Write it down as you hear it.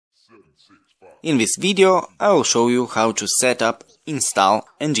In this video I will show you how to set up, install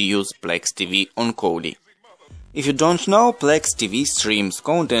and use PlexTv on Kodi. If you don't know, PlexTv streams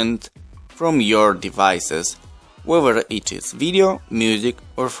content from your devices, whether it is video, music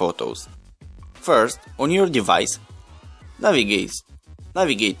or photos. First, on your device, navigate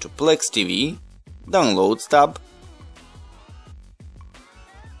to PlexTv, Downloads tab,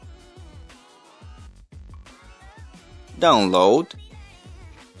 Download,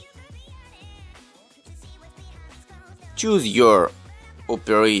 choose your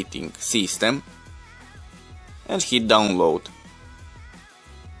operating system and hit download.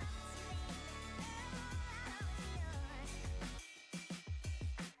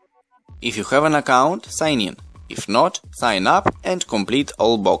 If you have an account, sign in. If not, sign up and complete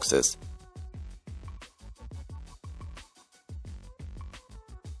all boxes.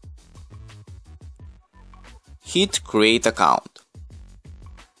 Hit create account.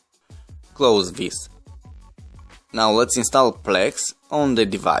 Close this. Now let's install Plex on the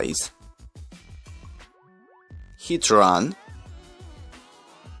device. Hit run.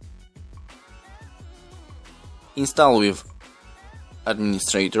 Install with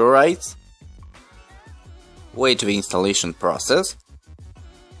administrator rights. Wait the installation process.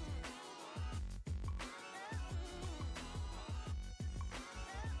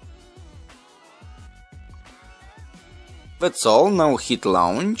 That's all, now hit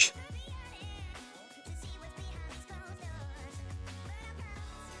launch.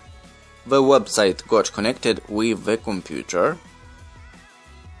 The website got connected with the computer.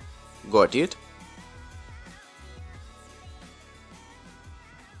 Got it?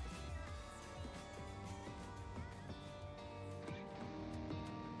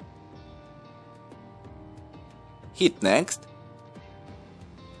 Hit next.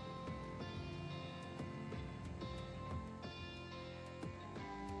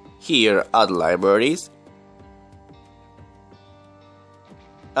 Here add libraries.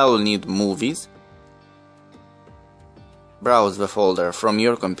 I will need movies. Browse the folder from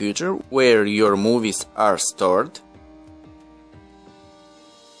your computer where your movies are stored.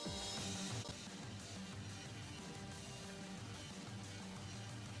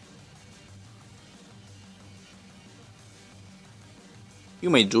 You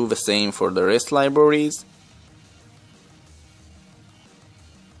may do the same for the rest libraries.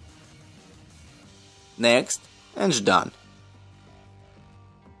 Next, and done.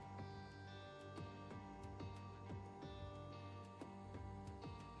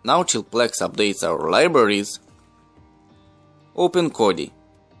 Now till Plex updates our libraries, open Kodi.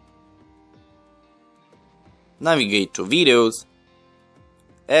 Navigate to Videos,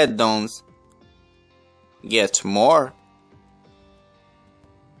 Add-ons, Get More,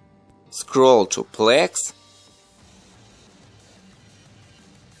 scroll to Plex,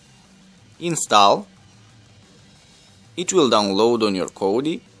 install. It will download on your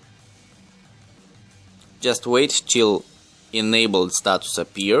Kodi. Just wait till enabled status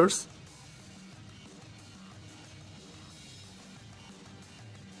appears.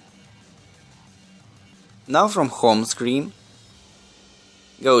 Now from home screen,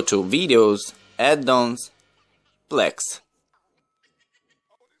 go to Videos, Add-ons, Plex.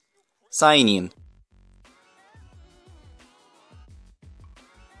 Sign in.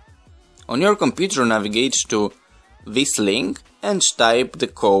 On your computer, navigate to this link and type the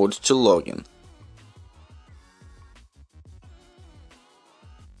code to login.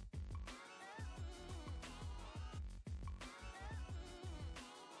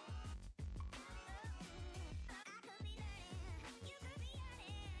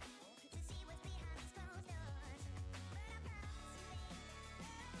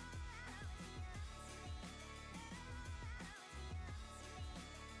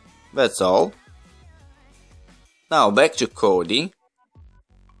 That's all. Now back to Kodi.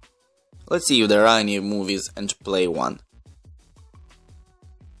 Let's see if there are any movies and play one.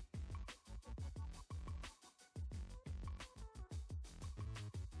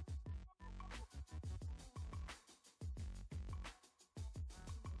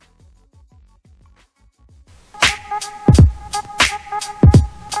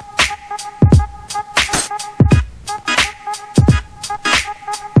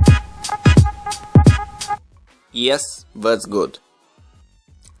 Yes, that's good.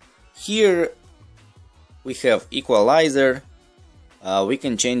 Here we have equalizer. We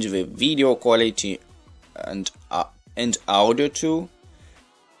can change the video quality and audio too.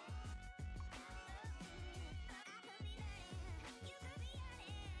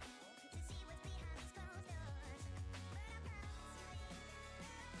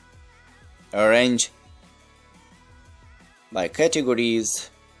 Arrange by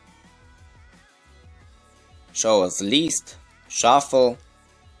categories, show us list, shuffle.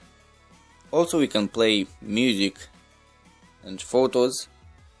 Also we can play music and photos.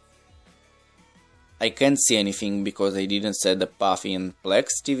 I can't see anything because I didn't set the path in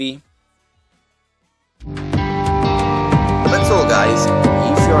PlexTv. That's all guys.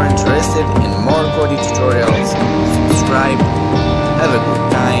 If you're interested in more Kodi tutorials, subscribe. Have a good day.